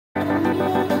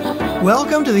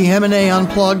Welcome to the M&A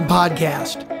Unplugged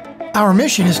podcast. Our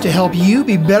mission is to help you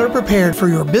be better prepared for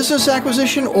your business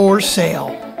acquisition or sale.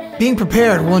 Being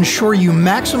prepared will ensure you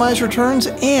maximize returns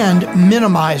and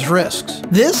minimize risks.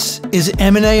 This is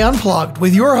M&A Unplugged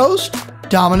with your host,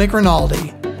 Domenic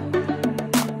Rinaldi.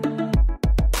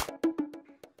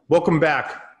 Welcome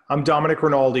back. I'm Domenic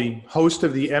Rinaldi, host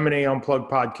of the M&A Unplugged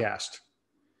podcast.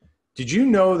 Did you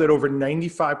know that over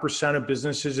 95% of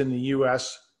businesses in the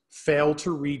U.S. fail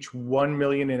to reach 1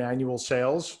 million in annual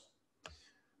sales?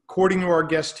 According to our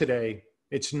guest today,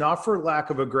 it's not for lack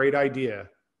of a great idea,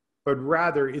 but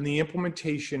rather in the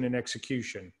implementation and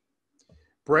execution.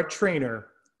 Brett Trainor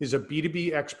is a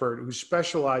B2B expert who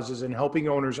specializes in helping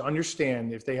owners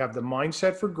understand if they have the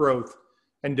mindset for growth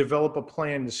and develop a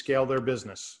plan to scale their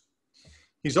business.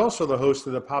 He's also the host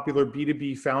of the popular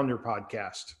B2B Founder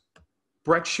podcast.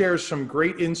 Brett shares some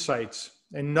great insights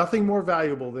and nothing more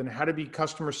valuable than how to be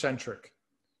customer-centric.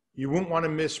 You won't want to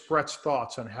miss Brett's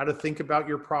thoughts on how to think about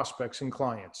your prospects and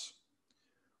clients.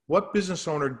 What business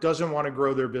owner doesn't want to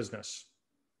grow their business?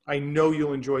 I know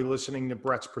you'll enjoy listening to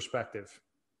Brett's perspective.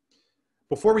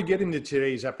 Before we get into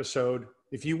today's episode,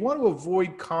 if you want to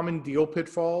avoid common deal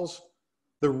pitfalls,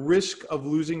 the risk of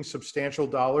losing substantial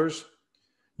dollars,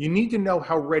 you need to know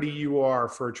how ready you are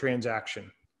for a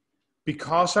transaction.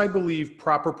 Because I believe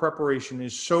proper preparation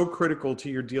is so critical to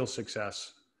your deal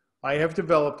success, I have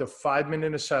developed a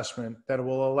 5-minute assessment that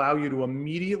will allow you to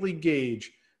immediately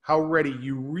gauge how ready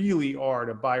you really are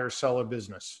to buy or sell a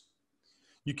business.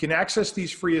 You can access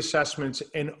these free assessments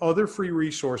and other free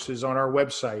resources on our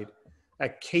website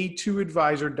at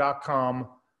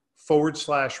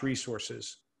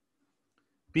k2advisor.com/resources.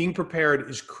 Being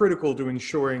prepared is critical to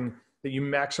ensuring that you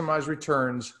maximize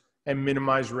returns and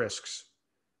minimize risks.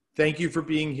 Thank you for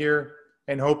being here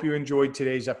and hope you enjoyed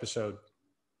today's episode.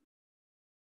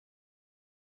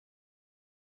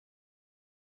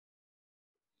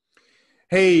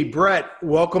 Hey, Brett,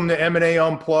 welcome to M&A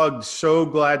Unplugged. So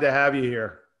glad to have you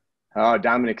here. Oh,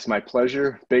 Domenic, it's my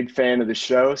pleasure. Big fan of the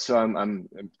show, so I'm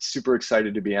super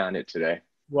excited to be on it today.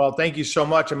 Well, thank you so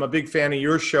much. I'm a big fan of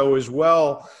your show as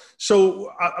well.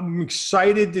 So I'm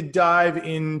excited to dive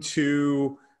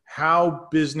into how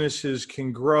businesses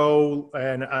can grow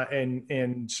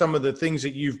and some of the things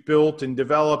that you've built and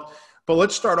developed. But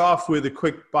let's start off with a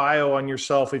quick bio on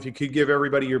yourself. If you could give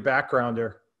everybody your background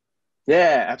there.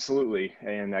 Yeah, absolutely.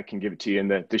 And I can give it to you in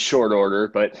the short order,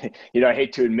 but I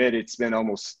hate to admit it's been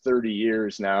almost 30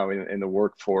 years now in the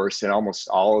workforce, and almost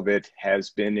all of it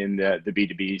has been in the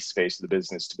B2B space, the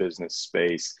business to business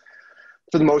space.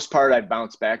 For the most part, I've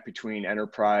bounced back between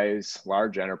enterprise,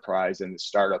 large enterprise, and the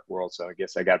startup world. So I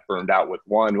guess I got burned out with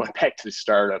one, went back to the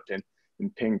startup and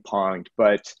ping-ponged.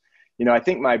 But, I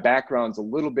think my background's a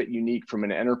little bit unique from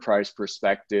an enterprise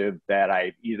perspective, that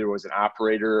I either was an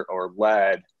operator or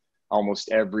led almost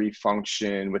every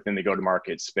function within the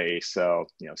go-to-market space. So,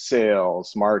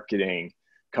 sales, marketing,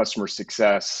 customer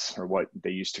success, or what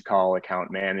they used to call account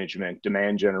management.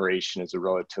 Demand generation is a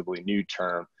relatively new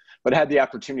term, but I had the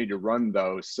opportunity to run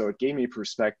those. So it gave me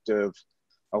perspective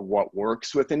of what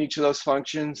works within each of those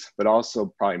functions, but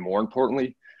also probably more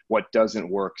importantly, what doesn't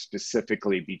work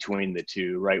specifically between the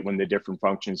two, right? When the different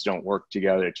functions don't work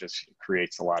together, it just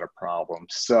creates a lot of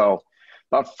problems. So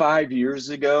about 5 years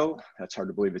ago, that's hard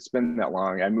to believe it's been that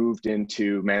long, I moved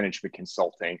into management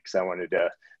consulting because I wanted to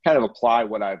kind of apply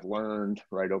what I've learned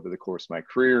right over the course of my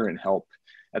career and help,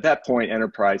 at that point,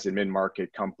 enterprise and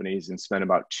mid-market companies, and spent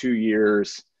about 2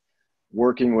 years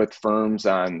working with firms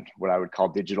on what I would call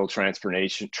digital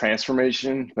transformation,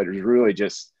 but it was really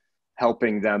just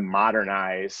helping them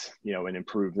modernize, and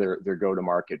improve their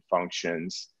go-to-market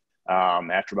functions.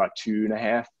 After about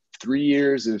 2.5, 3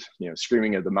 years of,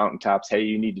 screaming at the mountaintops, hey,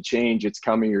 you need to change, it's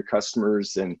coming, your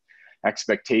customers and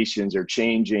expectations are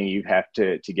changing, you have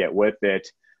to get with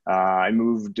it. I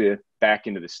moved back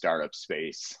into the startup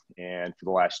space. And for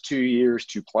the last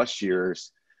 2+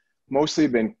 years, mostly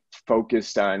been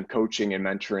focused on coaching and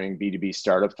mentoring B2B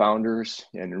startup founders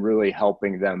and really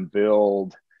helping them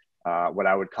build what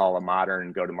I would call a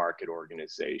modern go-to-market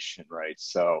organization, right?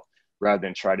 So rather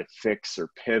than try to fix or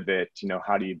pivot,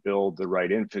 how do you build the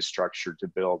right infrastructure to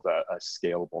build a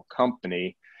scalable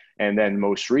company? And then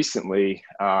most recently,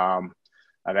 I've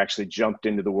actually jumped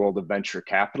into the world of venture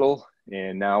capital,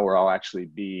 and now where I'll actually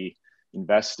be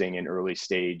investing in early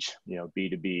stage,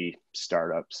 B2B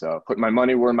startups. So put my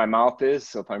money where my mouth is.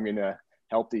 So if I'm going to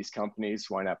help these companies,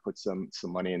 why not put some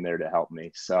money in there to help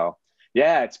me? So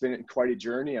yeah, it's been quite a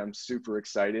journey. I'm super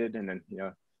excited, and then,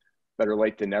 better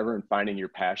late than never in finding your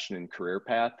passion and career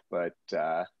path. But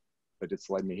but it's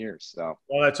led me here. So.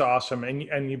 Well, that's awesome.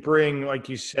 And you bring, like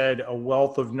you said, a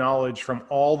wealth of knowledge from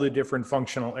all the different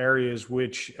functional areas,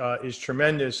 which is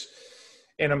tremendous.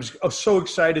 And I'm so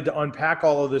excited to unpack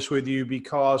all of this with you,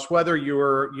 because whether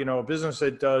you're, a business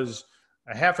that does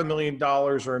 $500,000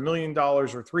 or $1 million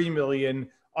or 3 million,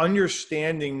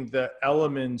 understanding the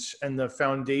elements and the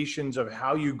foundations of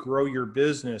how you grow your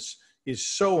business is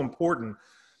so important.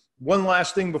 One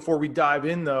last thing before we dive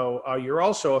in, though, you're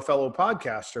also a fellow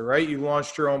podcaster, right? You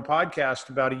launched your own podcast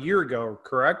about a year ago,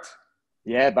 correct?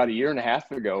 Yeah, about a year and a half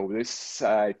ago.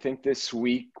 I think this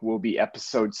week will be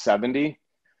episode 70.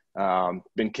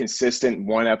 Been consistent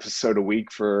 1 episode a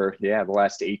week for the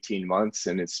last 18 months,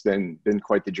 and it's been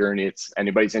quite the journey. It's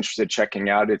anybody's interested checking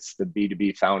out. It's the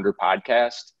B2B Founder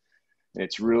Podcast, and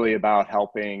it's really about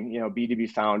helping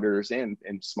B2B founders and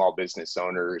small business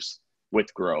owners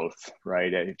with growth,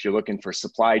 right? If you're looking for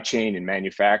supply chain and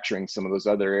manufacturing, some of those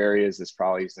other areas, this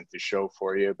probably isn't the show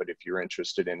for you. But if you're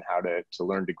interested in how to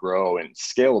learn to grow and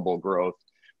scalable growth,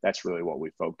 that's really what we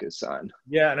focus on.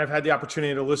 Yeah. And I've had the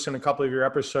opportunity to listen to a couple of your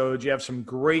episodes. You have some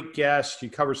great guests. You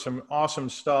cover some awesome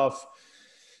stuff.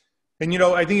 And,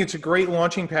 I think it's a great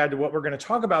launching pad to what we're going to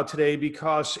talk about today,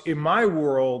 because in my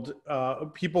world,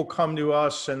 people come to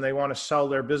us and they want to sell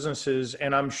their businesses.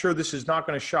 And I'm sure this is not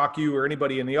going to shock you or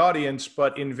anybody in the audience,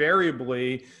 but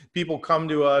invariably people come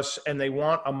to us and they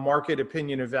want a market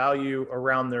opinion of value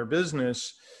around their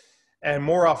business. And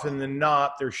more often than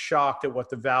not, they're shocked at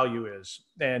what the value is.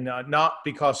 And not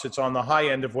because it's on the high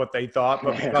end of what they thought,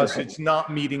 but because it's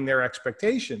not meeting their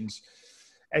expectations.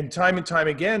 And time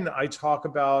again, I talk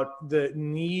about the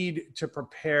need to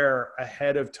prepare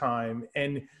ahead of time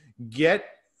and get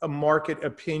a market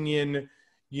opinion,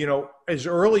 as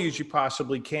early as you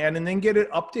possibly can, and then get it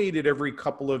updated every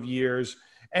couple of years.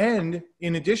 And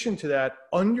in addition to that,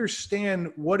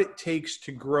 understand what it takes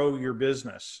to grow your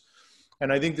business.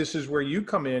 And I think this is where you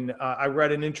come in. I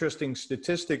read an interesting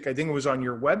statistic, I think it was on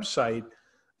your website,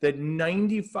 that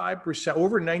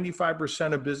over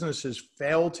 95% of businesses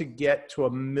fail to get to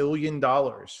 $1 million.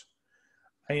 I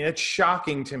mean, that's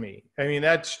shocking to me. I mean,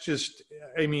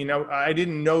 I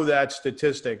didn't know that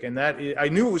statistic, and I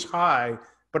knew it was high,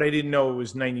 but I didn't know it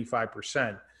was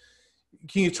 95%.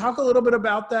 Can you talk a little bit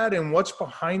about that and what's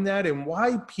behind that, and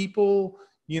why people,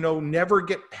 never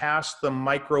get past the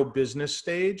micro business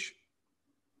stage?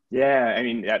 Yeah, I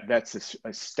mean, that's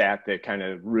a stat that kind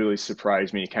of really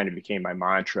surprised me. It kind of became my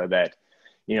mantra that,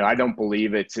 I don't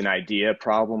believe it's an idea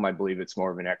problem. I believe it's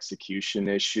more of an execution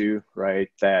issue, right?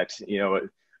 That,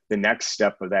 the next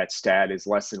step of that stat is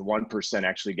less than 1%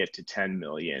 actually get to 10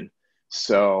 million.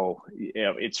 So,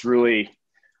 it's really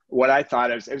what I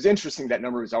thought. It was interesting. That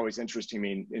number was always interesting to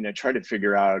me. And I tried to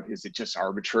figure out, is it just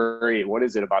arbitrary? What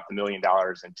is it about the $1 million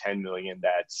and 10 million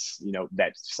that's,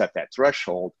 that set that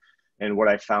threshold? And what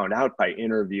I found out by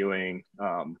interviewing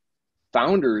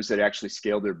founders that actually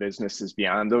scaled their businesses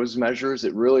beyond those measures,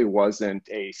 it really wasn't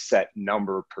a set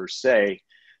number per se.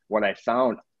 What I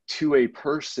found to a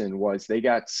person was they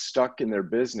got stuck in their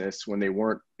business when they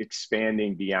weren't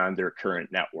expanding beyond their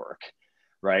current network,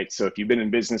 right? So if you've been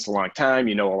in business a long time,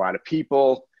 a lot of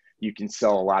people, you can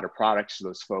sell a lot of products to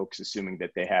those folks, assuming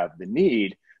that they have the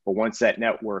need. But once that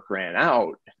network ran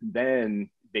out, then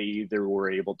they either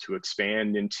were able to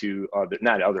expand into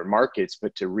not other markets,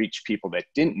 but to reach people that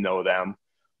didn't know them,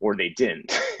 or they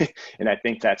didn't. And I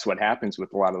think that's what happens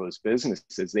with a lot of those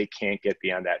businesses. They can't get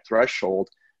beyond that threshold.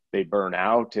 They burn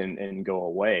out and go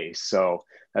away. So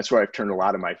that's where I've turned a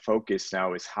lot of my focus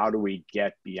now, is how do we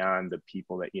get beyond the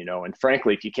people that And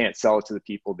frankly, if you can't sell it to the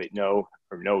people that know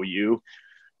or know you,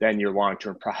 then your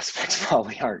long-term prospects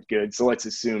probably aren't good. So let's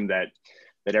assume that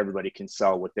everybody can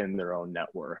sell within their own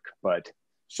network. But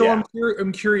so yeah.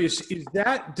 I'm curious,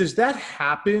 does that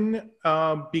happen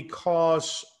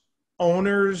because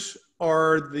owners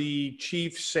are the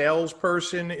chief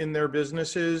salesperson in their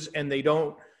businesses and they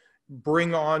don't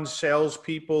bring on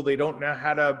salespeople? They don't know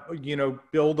how to,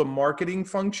 build a marketing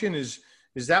function? Is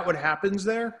that what happens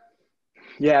there?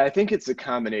 Yeah, I think it's a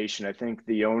combination. I think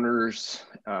the owners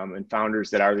and founders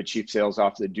that are the chief sales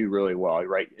officer do really well,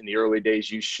 right? In the early days,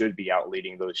 you should be out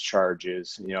leading those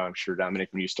charges. I'm sure, Domenic,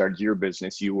 when you started your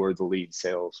business, you were the lead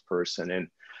salesperson and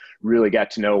really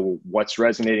got to know what's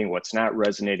resonating, what's not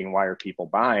resonating, why are people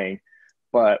buying.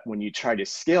 But when you try to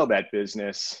scale that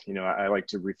business, I like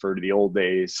to refer to the old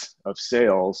days of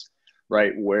sales,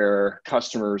 right, where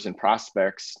customers and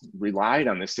prospects relied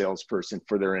on the salesperson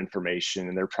for their information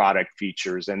and their product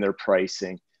features and their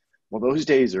pricing. Well, those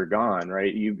days are gone,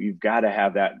 right? You've got to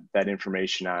have that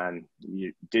information on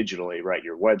you digitally, right?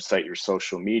 Your website, your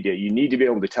social media. You need to be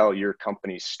able to tell your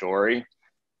company's story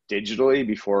digitally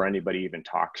before anybody even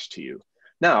talks to you.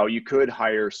 Now, you could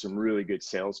hire some really good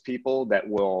salespeople that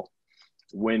will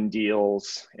win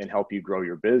deals and help you grow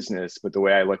your business. But the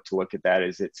way I look at that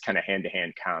is it's kind of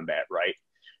hand-to-hand combat, right?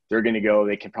 They're going to go,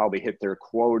 they can probably hit their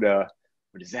quota,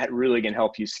 but is that really going to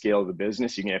help you scale the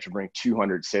business? You're going to have to bring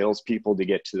 200 salespeople to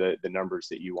get to the numbers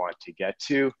that you want to get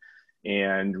to.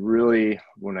 And really,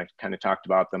 when I kind of talked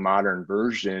about the modern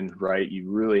version, right,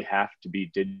 you really have to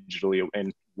be digitally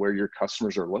and where your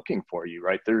customers are looking for you,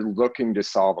 right? They're looking to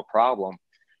solve a problem.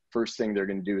 First thing they're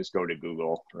going to do is go to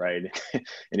Google, right?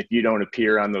 And if you don't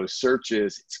appear on those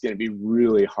searches, it's going to be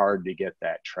really hard to get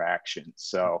that traction.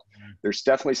 So there's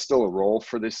definitely still a role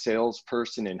for this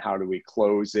salesperson, and how do we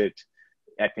close it?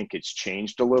 I think it's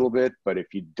changed a little bit, but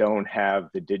if you don't have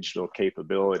the digital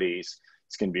capabilities,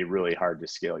 it's going to be really hard to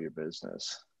scale your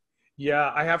business.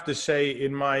 Yeah, I have to say,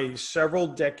 in my several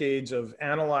decades of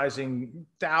analyzing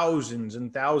thousands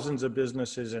and thousands of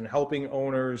businesses and helping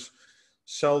owners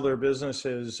sell their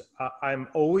businesses, I'm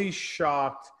always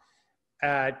shocked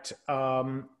at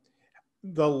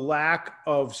the lack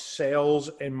of sales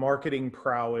and marketing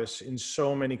prowess in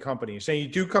so many companies. And you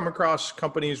do come across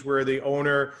companies where the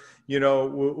owner,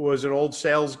 was an old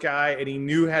sales guy and he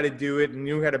knew how to do it and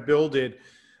knew how to build it.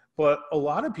 But a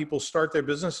lot of people start their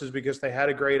businesses because they had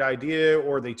a great idea,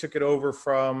 or they took it over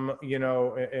from,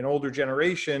 an older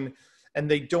generation,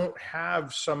 and they don't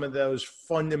have some of those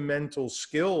fundamental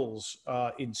skills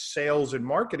in sales and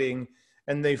marketing,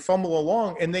 and they fumble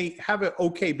along and they have an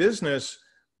okay business,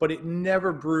 but it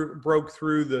never broke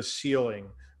through the ceiling,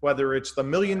 whether it's the $1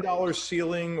 million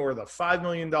ceiling or the $5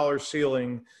 million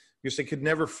ceiling, because they could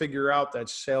never figure out that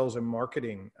sales and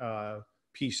marketing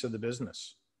piece of the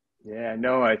business. Yeah,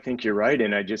 no, I think you're right.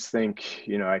 And I just think,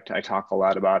 I talk a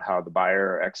lot about how the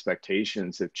buyer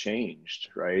expectations have changed,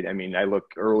 right? I mean, I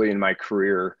look early in my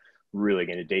career, really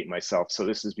going to date myself. So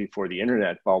this is before the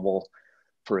internet bubble.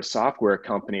 For a software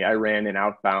company, I ran an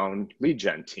outbound lead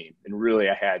gen team. And really,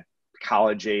 I had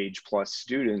college age plus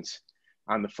students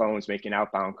on the phones making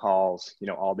outbound calls,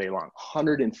 all day long.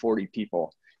 140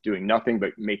 people doing nothing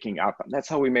but making outbound. That's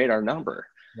how we made our number.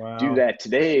 Wow. Do that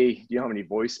today, do you know how many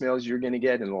voicemails you're going to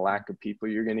get and the lack of people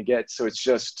you're going to get? So it's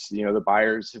just, the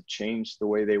buyers have changed the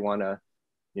way they want to,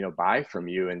 buy from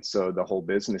you. And so the whole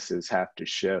businesses have to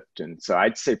shift. And so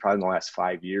I'd say probably in the last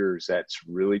 5 years, that's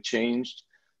really changed.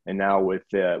 And now with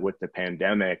the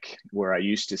pandemic, where I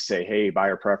used to say, hey,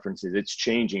 buyer preferences, it's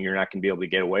changing. You're not going to be able to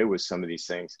get away with some of these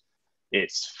things.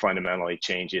 It's fundamentally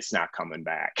changed. It's not coming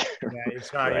back. Yeah,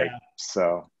 it's not. Right? Yeah.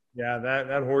 So yeah,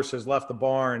 that horse has left the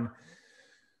barn.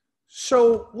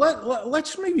 So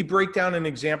let's maybe break down an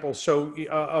example. So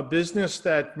a business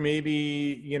that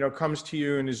maybe, comes to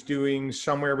you and is doing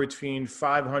somewhere between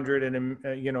 500 and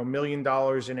 $1 million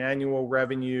in annual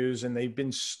revenues, and they've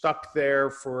been stuck there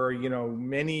for,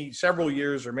 several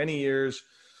years or many years.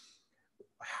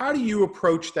 How do you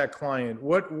approach that client?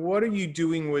 What are you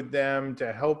doing with them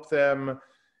to help them,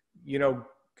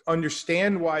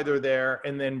 understand why they're there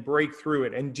and then break through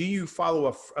it? And do you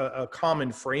follow a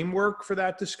common framework for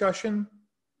that discussion?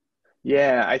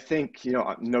 Yeah, I think,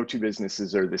 no two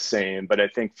businesses are the same, but I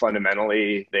think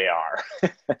fundamentally they are,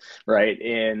 right?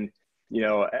 And,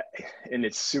 and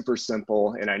it's super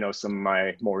simple. And I know some of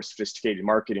my more sophisticated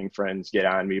marketing friends get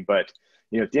on me, but,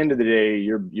 at the end of the day,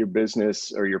 your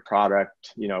business or your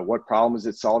product, what problem is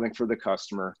it solving for the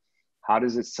customer? How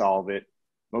does it solve it?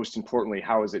 Most importantly,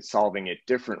 how is it solving it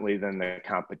differently than the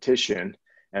competition?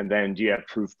 And then do you have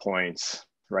proof points,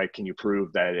 right? Can you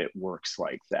prove that it works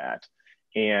like that?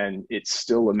 And it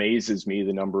still amazes me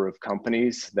the number of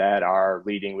companies that are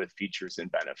leading with features and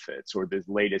benefits or the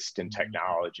latest in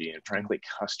technology. And frankly,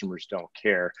 customers don't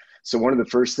care. So one of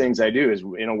the first things I do is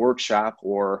in a workshop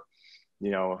or,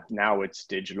 now it's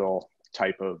digital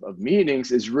type of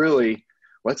meetings is really,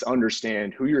 let's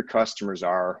understand who your customers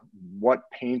are. What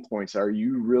pain points are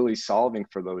you really solving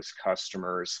for those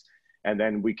customers? And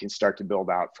then we can start to build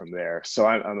out from there. So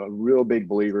I'm a real big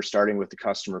believer starting with the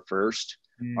customer first,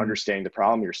 understanding the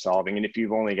problem you're solving. And if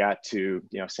you've only got to,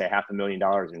 say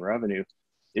 $500,000 in revenue,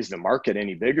 is the market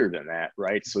any bigger than that,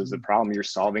 right? So is the problem you're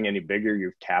solving any bigger?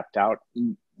 You've tapped out.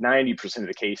 90% of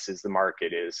the cases, the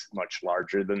market is much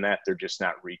larger than that. They're just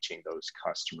not reaching those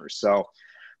customers. So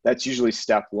that's usually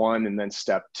step one. And then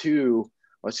step two,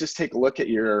 let's just take a look at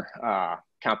your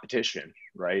competition,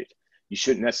 right? You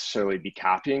shouldn't necessarily be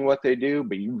copying what they do,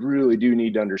 but you really do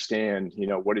need to understand,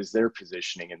 what is their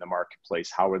positioning in the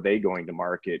marketplace? How are they going to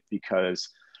market? Because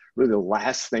really the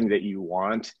last thing that you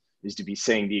want is to be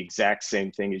saying the exact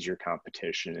same thing as your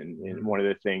competition. And one of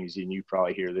the things, and you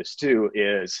probably hear this too,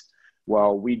 is,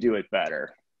 well, we do it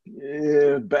better.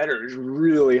 Better is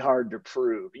really hard to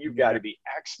prove. You've got to be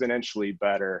exponentially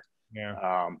better.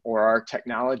 Or our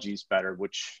technology is better,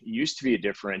 which used to be a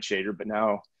differentiator, but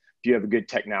now if you have a good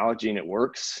technology and it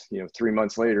works, 3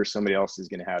 months later, somebody else is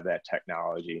going to have that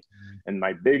technology. And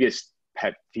my biggest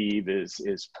pet peeve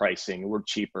is pricing. We're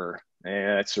cheaper,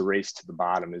 and that's a race to the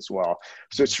bottom as well.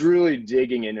 So it's really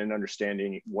digging in and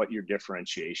understanding what your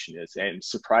differentiation is. And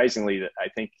surprisingly, I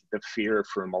think the fear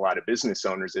from a lot of business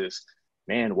owners is,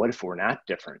 man, what if we're not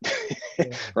different?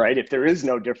 Right? If there is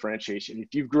no differentiation,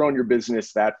 if you've grown your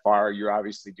business that far, you're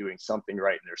obviously doing something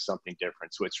right and there's something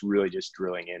different. So it's really just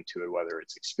drilling into it, whether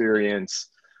it's experience,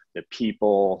 the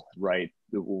people, right?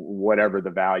 Whatever the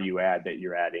value add that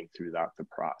you're adding throughout the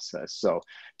process. So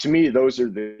to me, those are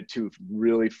the two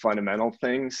really fundamental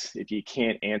things. If you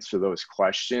can't answer those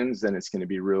questions, then it's going to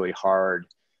be really hard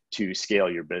to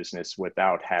scale your business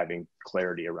without having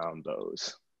clarity around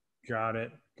those. Got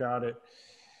it.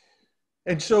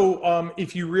 And so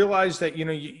if you realize that,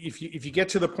 if you get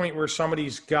to the point where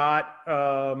somebody's got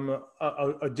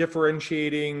a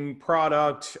differentiating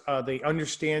product, they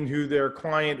understand who their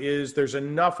client is, there's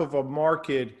enough of a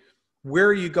market, where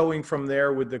are you going from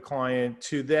there with the client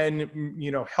to then,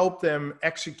 help them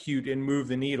execute and move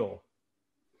the needle?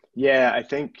 Yeah, I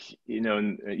think,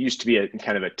 it used to be a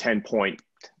kind of a 10-point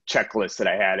checklist that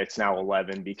I had. It's now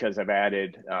 11 because I've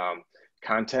added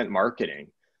content marketing.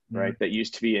 Right. That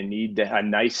used to be a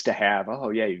nice to have.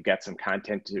 Oh yeah, you've got some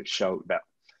content to show, that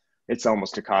it's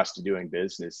almost a cost of doing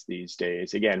business these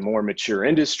days. Again, more mature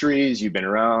industries, you've been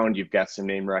around, you've got some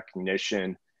name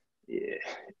recognition.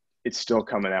 It's still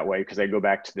coming that way because I go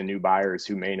back to the new buyers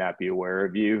who may not be aware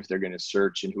of you. They're going to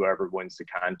search, and whoever wins the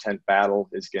content battle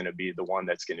is going to be the one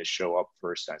that's going to show up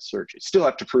first on search. You still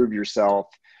have to prove yourself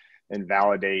and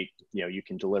validate, you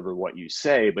can deliver what you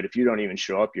say, but if you don't even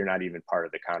show up, you're not even part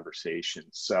of the conversation.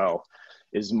 So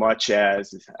as much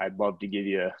as I'd love to give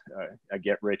you a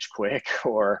get rich quick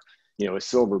or, a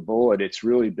silver bullet, it's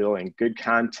really building good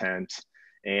content.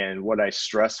 And what I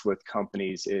stress with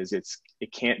companies is it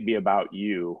can't be about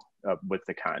you with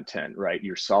the content, right?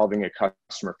 You're solving a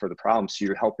customer for the problem. So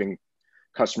you're helping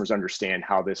customers understand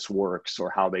how this works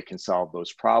or how they can solve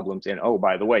those problems. And, oh,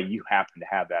 by the way, you happen to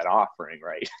have that offering,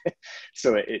 right?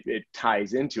 So it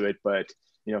ties into it, but,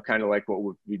 kind of like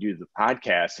what we do the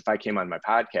podcast. If I came on my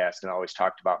podcast and always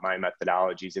talked about my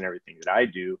methodologies and everything that I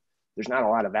do, there's not a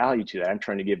lot of value to that. I'm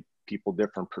trying to give people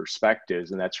different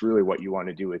perspectives, and that's really what you want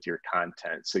to do with your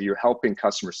content. So you're helping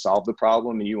customers solve the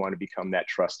problem, and you want to become that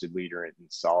trusted leader in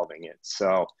solving it.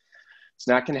 So it's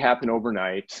not going to happen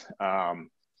overnight.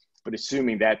 But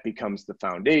assuming that becomes the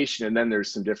foundation, and then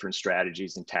there's some different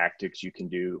strategies and tactics you can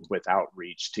do with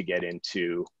outreach to get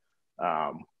into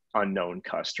unknown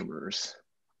customers.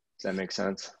 Does that make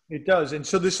sense? It does. And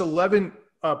so this 11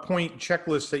 point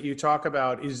checklist that you talk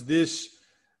about, is this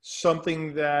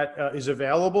something that is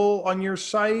available on your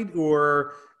site,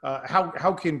 or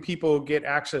how can people get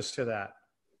access to that?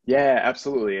 Yeah,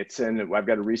 absolutely. I've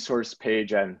got a resource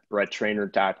page on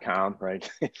bretttrainor.com, right?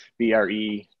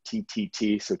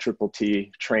 BRETTT, so triple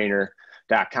T,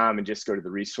 trainer.com, and just go to the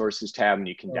resources tab and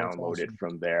you can download it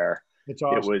from there. It's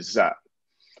awesome.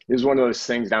 It was one of those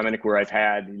things, Domenic, where I've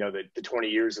had, the 20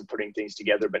 years of putting things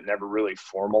together, but never really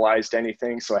formalized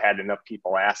anything. So I had enough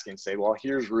people ask and say, well,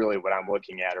 here's really what I'm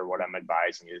looking at or what I'm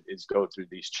advising is go through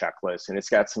these checklists. And it's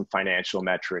got some financial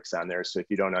metrics on there. So if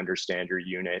you don't understand your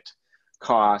unit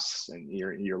costs and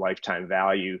your lifetime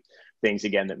value, things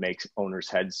again that makes owners'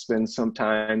 heads spin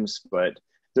sometimes, but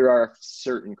there are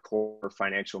certain core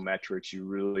financial metrics you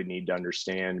really need to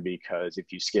understand, because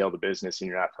if you scale the business and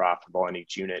you're not profitable on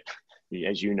each unit,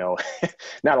 as you know,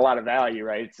 not a lot of value,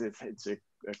 right? It's a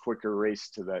quicker race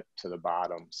to the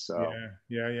bottom. So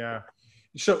yeah.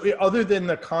 So other than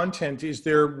the content, is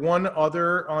there one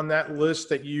other on that list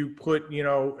that you put,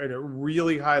 at a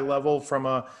really high level from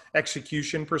a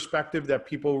execution perspective that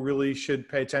people really should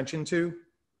pay attention to?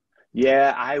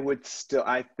 Yeah,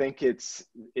 I think it's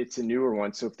a newer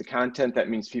one. So if the content, that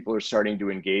means people are starting to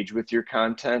engage with your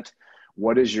content.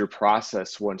 What is your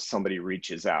process once somebody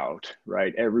reaches out,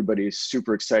 right? Everybody's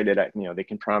super excited at, they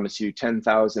can promise you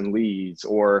 10,000 leads,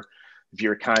 or if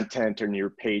your content and your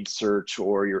paid search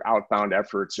or your outbound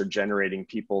efforts are generating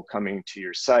people coming to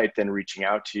your site, then reaching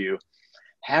out to you,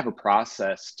 have a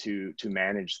process to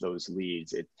manage those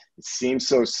leads. It seems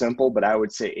so simple, but I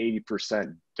would say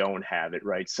 80% don't have it,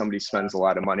 right? Somebody spends a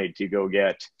lot of money to go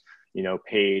get,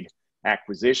 paid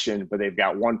acquisition, but they've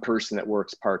got one person that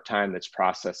works part-time that's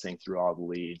processing through all the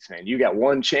leads. And you got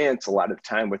one chance a lot of the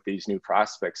time with these new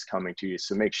prospects coming to you.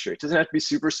 So make sure it doesn't have to be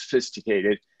super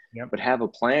sophisticated, but have a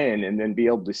plan and then be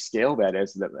able to scale that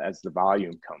as the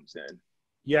volume comes in.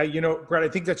 Yeah, Brett, I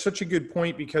think that's such a good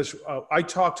point because I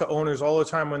talk to owners all the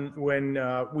time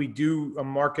when we do a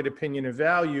market opinion of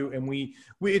value, and we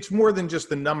it's more than just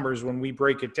the numbers. When we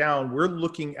break it down, we're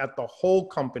looking at the whole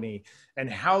company and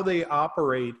how they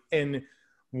operate. And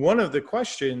one of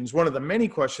the many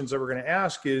questions that we're going to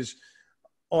ask is,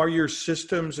 are your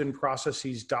systems and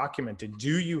processes documented?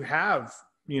 Do you have,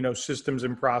 systems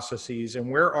and processes, and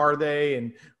where are they?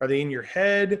 And are they in your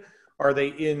head? Are they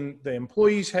in the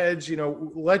employees' heads?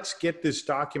 Let's get this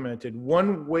documented.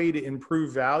 One way to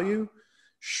improve value,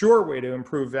 sure way to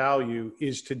improve value,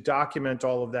 is to document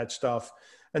all of that stuff.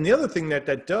 And the other thing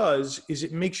that does is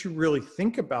it makes you really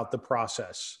think about the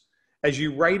process. As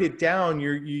you write it down,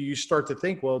 you start to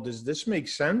think, well, does this make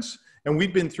sense? And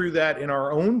we've been through that in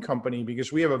our own company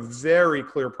because we have a very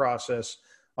clear process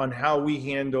on how we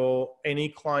handle any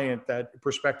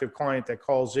prospective client that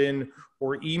calls in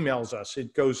or emails us.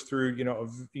 It goes through,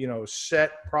 a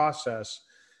set process,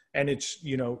 and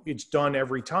it's done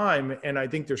every time. And I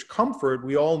think there's comfort.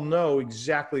 We all know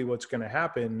exactly what's going to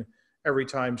happen every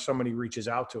time somebody reaches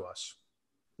out to us.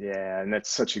 Yeah, and that's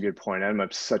such a good point.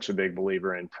 Such a big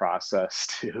believer in process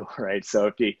too, right?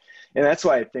 So and that's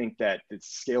why I think that the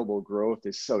scalable growth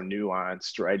is so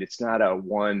nuanced, right? It's not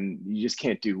you just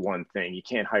can't do one thing. You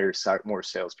can't hire more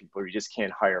salespeople, or you just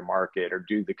can't hire market or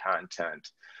do the content.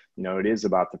 It is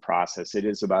about the process. It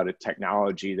is about a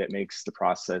technology that makes the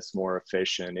process more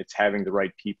efficient. It's having the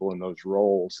right people in those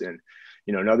roles. And,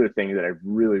 another thing that I've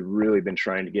really, really been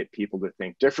trying to get people to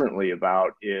think differently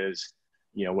about is,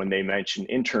 when they mention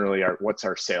internally, what's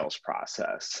our sales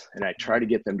process? And I try to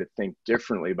get them to think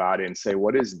differently about it and say,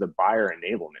 what is the buyer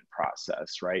enablement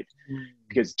process, right?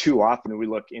 Because too often we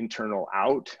look internal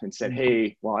out and said,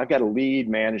 hey, well, I've got a lead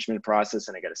management process,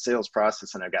 and I got a sales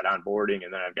process, and I've got onboarding,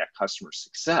 and then I've got customer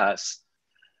success.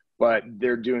 But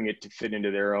they're doing it to fit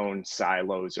into their own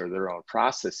silos or their own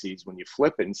processes. When you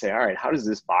flip it and say, all right, how does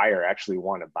this buyer actually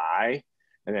want to buy?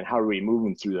 And then how do we move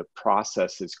them through the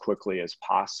process as quickly as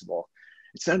possible?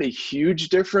 It's not a huge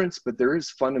difference, but there is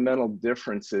fundamental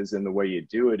differences in the way you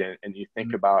do it. And you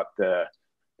think about the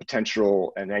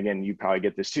potential, and again, you probably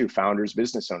get this too, founders,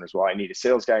 business owners. Well, I need a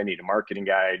sales guy, I need a marketing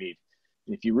guy,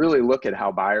 if you really look at how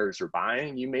buyers are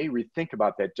buying, you may rethink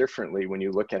about that differently when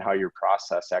you look at how your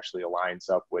process actually aligns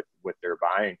up with their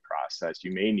buying process.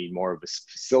 You may need more of a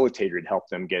facilitator to help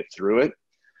them get through it.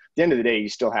 At the end of the day, you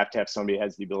still have to have somebody who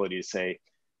has the ability to say,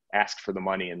 ask for the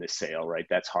money in the sale, right?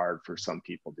 That's hard for some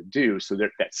people to do. So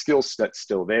that skill set's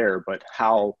still there, but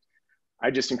how I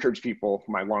just encourage people,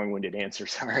 my long-winded answer,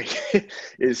 sorry,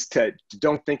 is to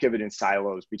don't think of it in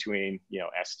silos between,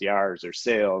 SDRs or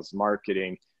sales,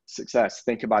 marketing, success.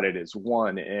 Think about it as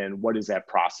one, and what does that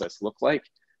process look like?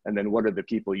 And then what are the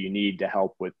people you need to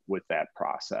help with that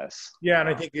process? Yeah. And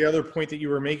I think the other point that you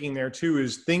were making there too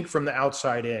is think from the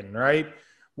outside in, right?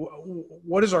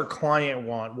 What does our client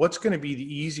want? What's going to be the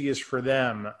easiest for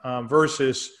them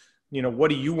versus, what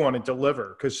do you want to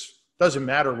deliver? Because it doesn't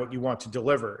matter what you want to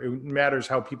deliver. It matters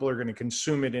how people are going to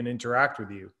consume it and interact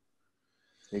with you.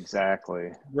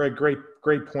 Exactly. Right.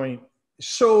 Great point.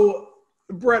 So,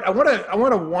 Brett, I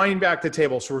want to wind back the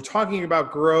table. So we're talking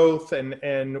about growth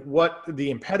and what the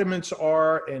impediments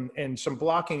are and some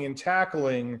blocking and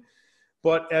tackling.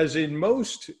 But as in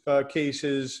most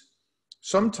cases,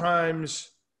 sometimes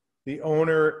the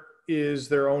owner is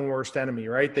their own worst enemy,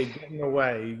 right? They get in the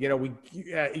way.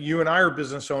 You and I are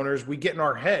business owners. We get in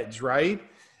our heads, right?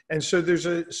 And so there's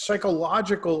a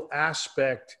psychological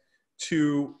aspect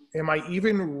to, am I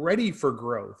even ready for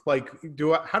growth? Like,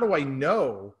 how do I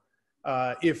know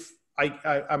if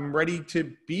I'm ready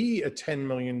to be a $10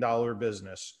 million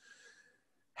business?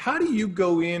 How do you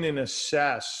go in and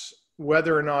assess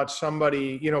whether or not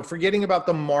somebody, forgetting about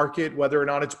the market, whether or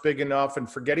not it's big enough, and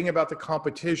forgetting about the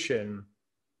competition,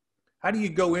 how do you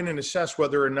go in and assess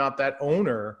whether or not that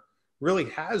owner really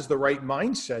has the right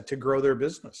mindset to grow their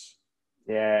business?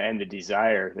 Yeah, and the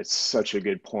desire. That's such a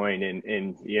good point.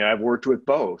 And I've worked with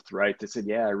both, right? That said,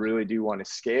 yeah, I really do want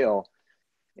to scale.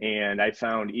 And I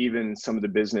found even some of the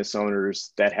business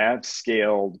owners that have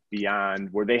scaled beyond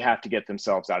where they have to get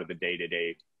themselves out of the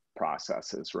day-to-day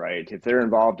processes, right? If they're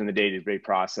involved in the day-to-day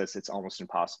process, it's almost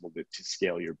impossible to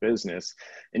scale your business.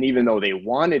 And even though they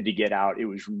wanted to get out, it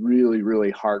was really,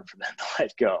 really hard for them to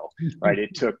let go, right?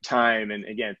 It took time. And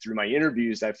again, through my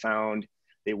interviews, I found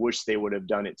they wish they would have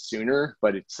done it sooner,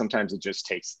 but sometimes it just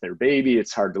takes their baby.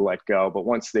 It's hard to let go. But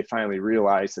once they finally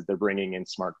realize that they're bringing in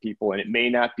smart people, and it may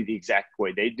not be the exact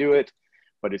way they do it,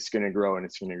 but it's going to grow and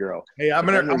it's going to grow. Hey, I'm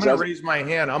going to raise my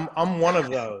hand. I'm one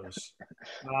of those.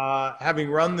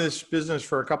 Having run this business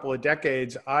for a couple of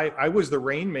decades, I was the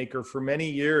rainmaker for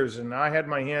many years, and I had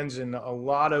my hands in a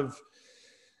lot of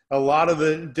a lot of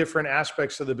the different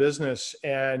aspects of the business.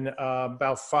 And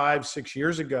about 5-6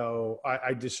 years ago,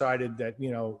 I decided that,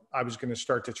 I was going to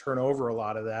start to turn over a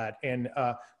lot of that. And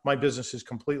my business is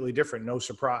completely different. No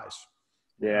surprise.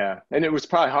 Yeah. And it was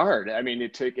probably hard. I mean,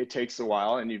 it takes a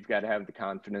while, and you've got to have the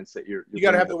confidence that you're you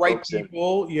got to have the right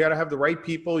people. You got to have the right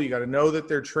people. You got to know that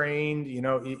they're trained.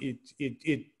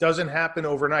 It doesn't happen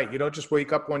overnight. You don't just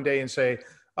wake up one day and say,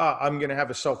 I'm going to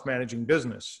have a self-managing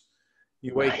business.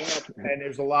 You wake up, and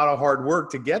there's a lot of hard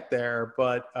work to get there,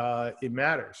 but it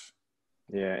matters.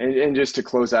 Yeah. And just to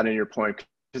close out on your point,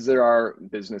 because there are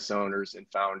business owners and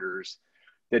founders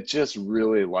that just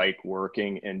really like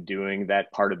working and doing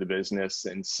that part of the business.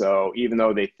 And so even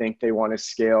though they think they want to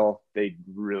scale, they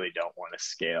really don't want to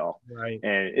scale. Right.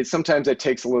 And sometimes it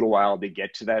takes a little while to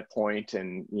get to that point.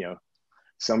 And,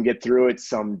 some get through it,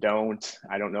 some don't.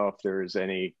 I don't know if there's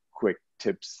any quick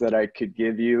tips that I could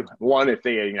give you. One, if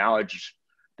they acknowledge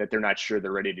that they're not sure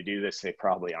they're ready to do this, they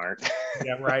probably aren't.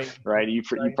 Yeah, right. Right. You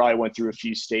probably went through a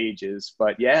few stages,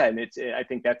 but yeah. And I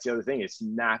think that's the other thing. It's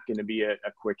not going to be a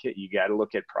quick hit. You got to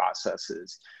look at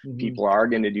processes. Mm-hmm. People are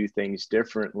going to do things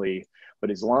differently, but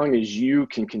as long as you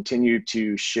can continue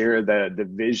to share the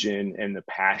vision and the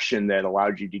passion that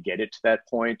allowed you to get it to that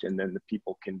point, and then the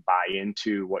people can buy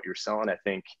into what you're selling, I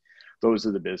think those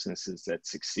are the businesses that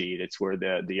succeed. It's where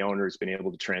the owner has been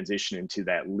able to transition into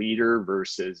that leader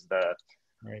versus the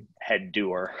head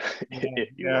doer, if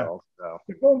you will. So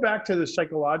going back to the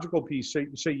psychological piece,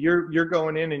 so you're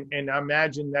going in and I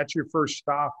imagine that's your first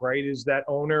stop, right? Is that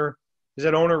owner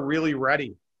really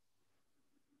ready?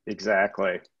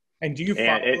 Exactly. And do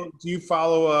you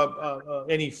follow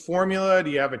any formula? Do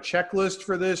you have a checklist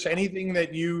for this? Anything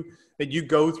that you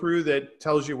go through that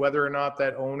tells you whether or not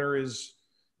that owner is,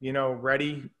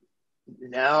 ready?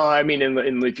 No, I mean,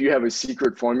 and if you have a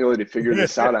secret formula to figure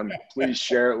this out, please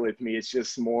share it with me. It's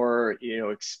just more,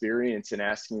 experience in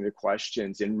asking the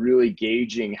questions and really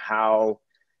gauging how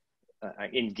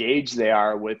engaged they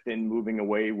are within moving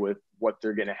away with what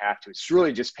they're going to have to. It's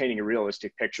really just painting a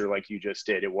realistic picture like you just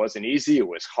did. It wasn't easy. It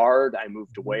was hard. I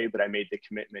moved away, but I made the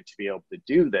commitment to be able to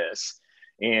do this.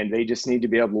 And they just need to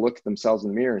be able to look at themselves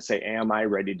in the mirror and say, am I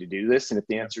ready to do this? And if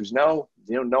the answer is no,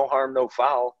 no harm, no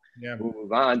foul. Yeah. We'll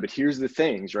move on. But here's the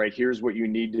things, right? Here's what you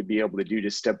need to be able to do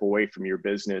to step away from your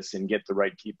business and get the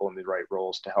right people in the right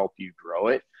roles to help you grow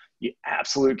it. You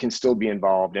absolutely can still be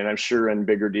involved. And I'm sure in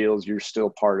bigger deals, you're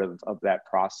still part of that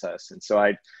process. And so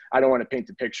I don't want to paint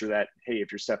the picture that, hey,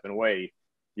 if you're stepping away,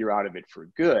 you're out of it for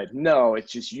good. No, it's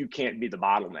just, you can't be the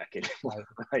bottleneck anymore.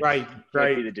 Right.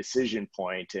 Can't be the decision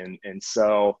point. And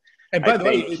so, and by the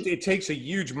way, it takes a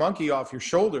huge monkey off your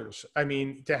shoulders. I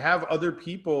mean, to have other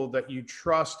people that you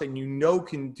trust and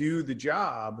can do the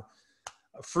job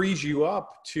frees you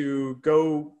up to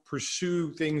go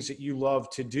pursue things that you love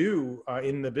to do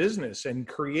in the business and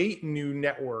create new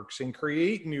networks and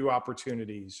create new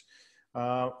opportunities.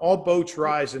 All boats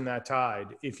rise in that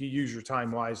tide if you use your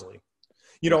time wisely.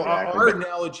 Exactly. Our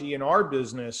analogy in our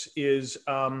business is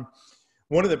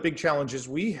one of the big challenges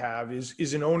we have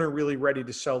is an owner really ready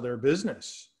to sell their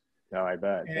business? Oh, I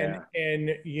bet.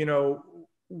 And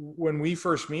when we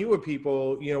first meet with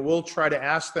people, we'll try to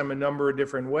ask them a number of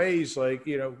different ways. Like,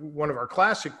 one of our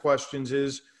classic questions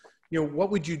is, what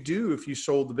would you do if you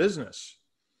sold the business?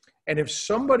 And if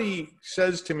somebody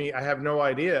says to me, I have no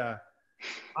idea,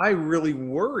 I really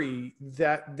worry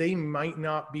that they might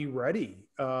not be ready.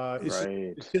 It's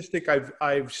a statistic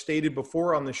I've stated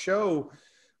before on the show,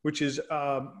 which is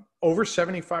over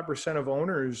 75% of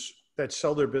owners that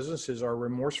sell their businesses are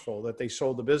remorseful that they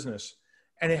sold the business.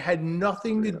 And it had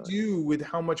nothing to do with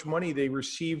how much money they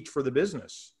received for the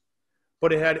business,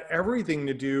 but it had everything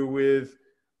to do with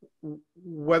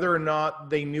whether or not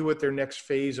they knew what their next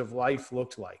phase of life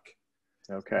looked like.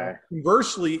 Okay.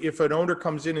 Conversely, if an owner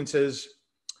comes in and says,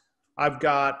 I've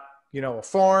got, a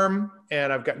farm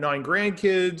and I've got 9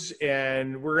 grandkids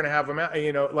and we're going to have them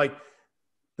out, like,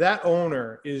 that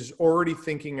owner is already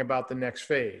thinking about the next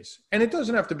phase. And it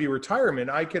doesn't have to be retirement.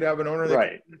 I could have an owner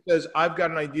that says, I've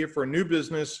got an idea for a new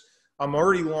business. I'm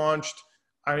already launched.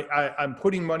 I'm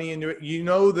putting money into it.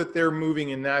 That they're moving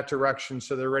in that direction.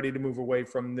 So they're ready to move away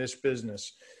from this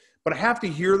business. But I have to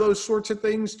hear those sorts of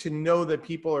things to know that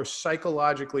people are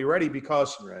psychologically ready,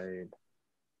 because,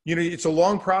 it's a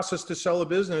long process to sell a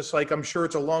business. Like, I'm sure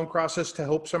it's a long process to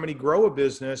help somebody grow a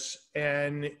business.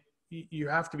 And you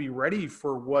have to be ready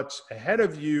for what's ahead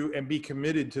of you and be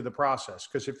committed to the process.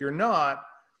 Because if you're not,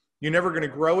 you're never going to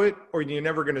grow it or you're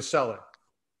never going to sell it.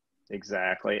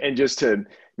 Exactly. And just to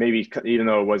maybe, even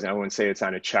though I wouldn't say it's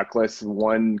on a checklist,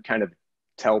 one kind of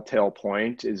telltale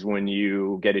point is when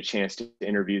you get a chance to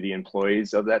interview the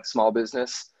employees of that small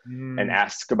business and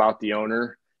ask about the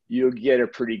owner. You'll get a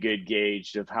pretty good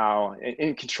gauge of how,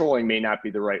 and controlling may not be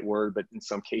the right word, but in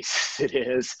some cases it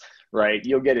is, right?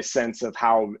 You'll get a sense of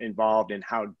how involved and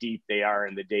how deep they are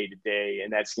in the day-to-day,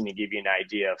 and that's going to give you an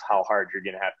idea of how hard you're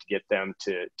going to have to get them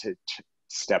to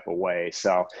step away.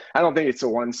 So I don't think it's a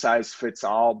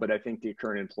one-size-fits-all, but I think the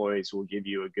current employees will give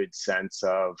you a good sense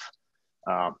of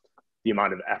the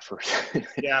amount of effort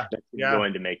that's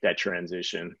going to make that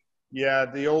transition. Yeah,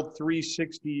 the old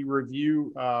 360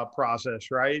 review process,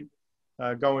 right?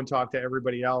 Go and talk to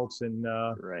everybody else, and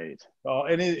right.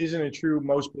 And isn't it true?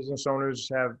 Most business owners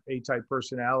have A-type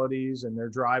personalities, and they're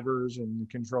drivers and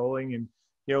controlling. And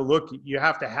look, you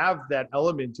have to have that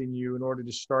element in you in order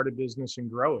to start a business and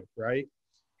grow it, right?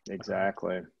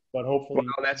 Exactly. But hopefully,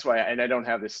 that's why, and I don't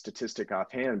have this statistic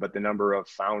offhand, but the number of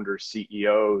founder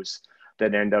CEOs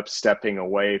that end up stepping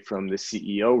away from the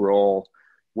CEO role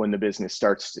when the business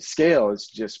starts to scale is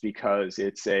just because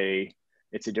it's a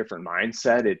different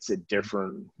mindset. It's a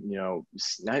different,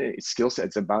 skill set.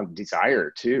 It's about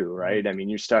desire too, right? I mean,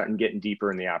 you're starting getting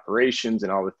deeper in the operations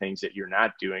and all the things that you're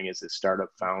not doing as a startup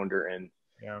founder. And,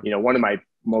 one of my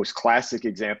most classic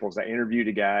examples, I interviewed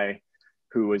a guy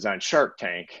who was on Shark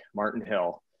Tank, Martin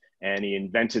Hill, and he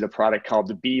invented a product called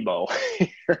the Bebo,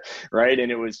 right?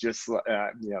 And it was just,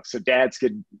 so dads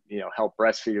could, help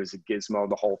breastfeed. It was a gizmo,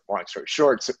 the whole long story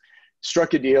short. So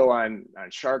struck a deal on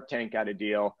Shark Tank, got a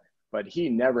deal, but he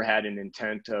never had an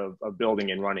intent of building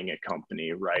and running a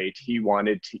company, right?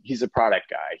 He's a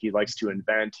product guy. He likes to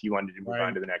invent. He wanted to move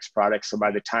on to the next product. So by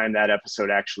the time that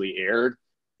episode actually aired,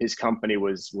 his company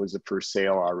was for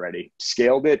sale already.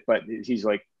 Scaled it, but he's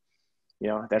like,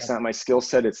 that's not my skill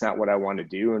set. It's not what I want to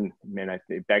do. And man, I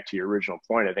think back to your original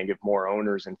point, I think if more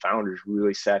owners and founders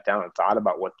really sat down and thought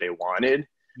about what they wanted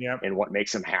and what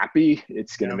makes them happy,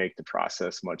 it's going to make the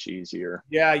process much easier.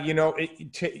 Yeah.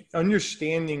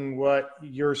 Understanding what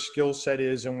your skill set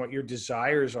is and what your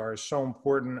desires are is so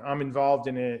important. I'm involved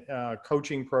in a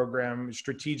coaching program,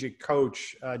 strategic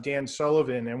coach, Dan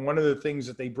Sullivan. And one of the things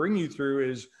that they bring you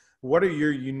through is, what are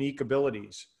your unique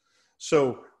abilities?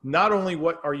 So not only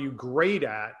what are you great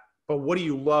at, but what do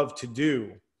you love to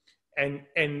do?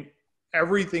 And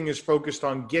everything is focused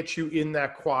on get you in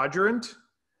that quadrant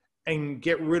and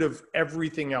get rid of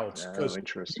everything else. Because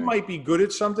you might be good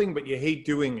at something, but you hate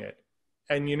doing it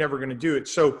and you're never going to do it.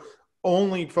 So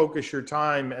only focus your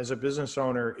time as a business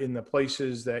owner in the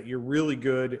places that you're really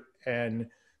good and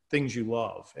things you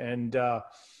love. And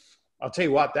I'll tell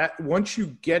you what, that once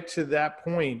you get to that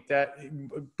point, that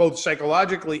both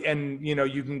psychologically and,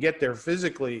 you can get there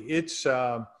physically, it's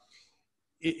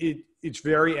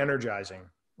very energizing.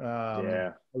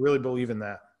 I really believe in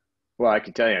that. Well, I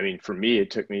can tell you, I mean, for me, it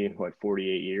took me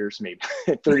 48 years, maybe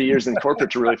 30 years in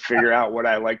corporate to really figure out what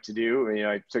I like to do. And,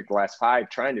 I took the last 5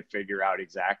 trying to figure out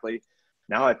exactly.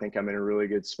 Now I think I'm in a really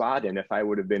good spot. And if I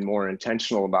would have been more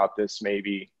intentional about this,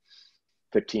 maybe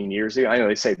 15 years ago, I know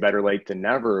they say better late than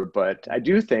never, but I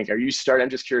do think, I'm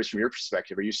just curious from your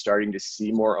perspective, are you starting to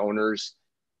see more owners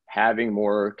having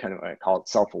more kind of, I call it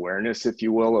self-awareness, if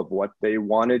you will, of what they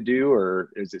want to do,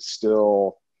 or is it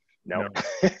still, no?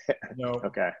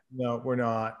 Okay. No, we're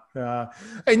not.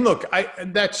 And look,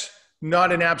 that's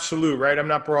not an absolute, right? I'm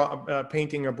not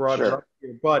painting a broad brush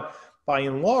here, but by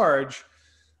and large,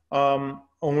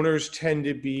 owners tend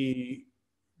to be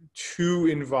too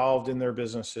involved in their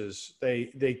businesses.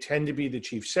 They tend to be the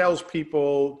chief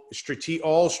salespeople.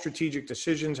 All strategic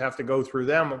decisions have to go through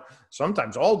them.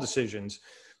 Sometimes all decisions,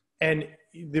 and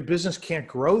the business can't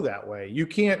grow that way. You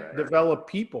can't develop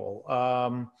people.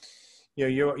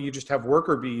 You just have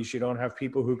worker bees. You don't have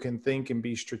people who can think and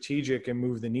be strategic and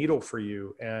move the needle for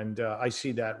you. And I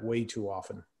see that way too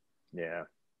often. Yeah.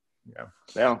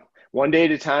 Well, one day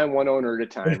at a time, one owner at a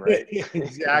time, right?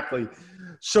 Exactly.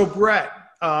 So Brett,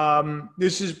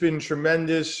 this has been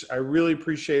tremendous. I really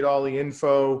appreciate all the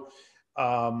info.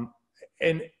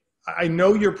 And I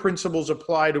know your principles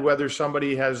apply to whether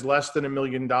somebody has less than $1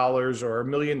 million or $1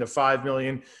 million to $5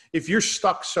 million. If you're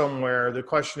stuck somewhere, the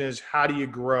question is, how do you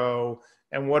grow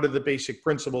and what are the basic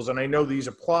principles? And I know these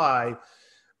apply,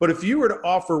 but if you were to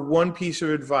offer one piece of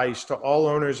advice to all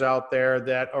owners out there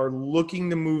that are looking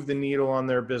to move the needle on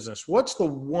their business, what's the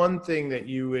one thing that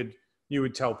you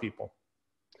would tell people?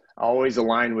 Always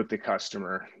align with the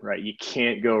customer, right? You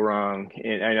can't go wrong.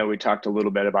 And I know we talked a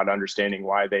little bit about understanding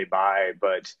why they buy,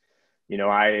 but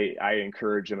I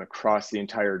encourage them across the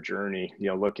entire journey,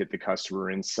 look at the customer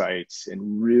insights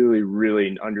and really,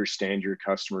 really understand your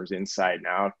customers inside and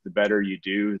out. The better you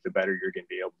do, the better you're going to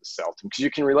be able to sell to them, because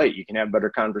you can relate, you can have better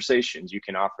conversations, you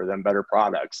can offer them better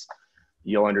products.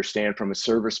 you'll understand from a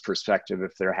service perspective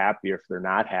if they're happy or if they're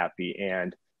not happy.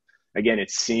 And again,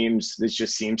 this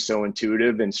just seems so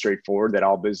intuitive and straightforward that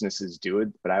all businesses do it,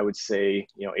 but I would say,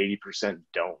 80%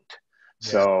 don't. Yeah.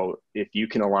 So if you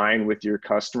can align with your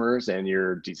customers and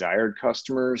your desired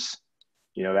customers,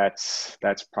 that's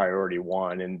priority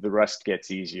one, and the rest gets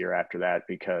easier after that,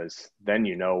 because then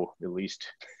at least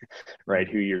right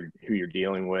who you're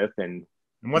dealing with and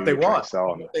what they want.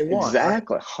 What they want.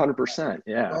 Exactly, 100%.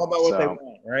 Yeah, all about what they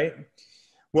want, right?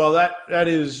 Well, that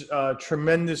is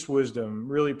tremendous wisdom.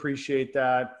 Really appreciate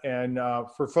that. And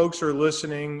for folks who are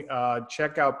listening,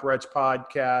 check out Brett's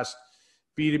podcast,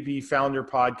 B2B Founder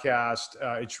Podcast.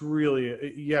 It's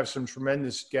really, you have some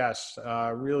tremendous guests.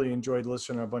 Really enjoyed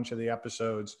listening to a bunch of the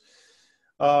episodes.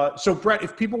 So Brett,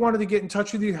 if people wanted to get in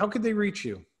touch with you, how could they reach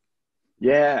you?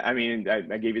 Yeah, I mean,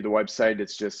 I gave you the website.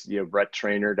 It's just,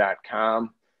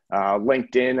 bretttrainor.com.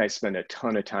 LinkedIn, I spend a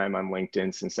ton of time on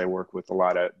LinkedIn since I work with a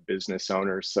lot of business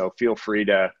owners. So feel free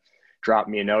to drop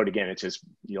me a note. Again, it's just,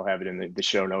 you'll have it in the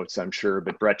show notes, I'm sure.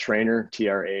 But Brett Trainor,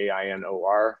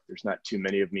 Trainor. There's not too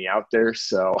many of me out there.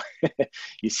 So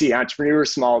you see entrepreneur,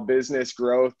 small business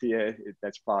growth. Yeah,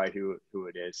 that's probably who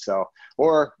it is. So,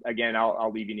 or again,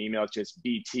 I'll leave you an email. It's just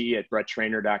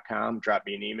bt@bretttrainor.com. Drop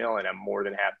me an email and I'm more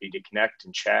than happy to connect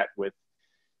and chat with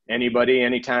anybody,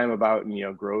 anytime about,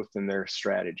 growth and their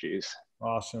strategies.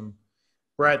 Awesome.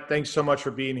 Brett, thanks so much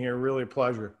for being here. Really a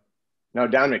pleasure. No,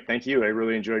 Domenic, thank you. I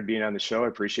really enjoyed being on the show. I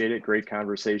appreciate it. Great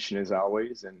conversation as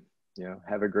always. And,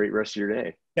 have a great rest of your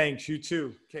day. Thanks. You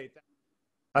too. Okay.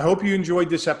 I hope you enjoyed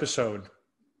this episode.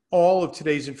 All of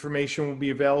today's information will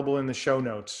be available in the show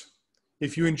notes.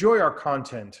 If you enjoy our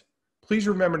content, please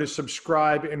remember to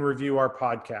subscribe and review our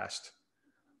podcast.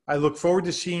 I look forward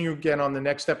to seeing you again on the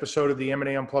next episode of the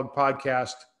M&A Unplugged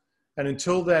podcast. And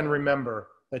until then, remember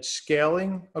that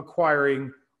scaling,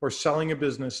 acquiring, or selling a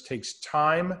business takes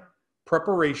time,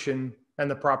 preparation,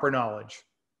 and the proper knowledge.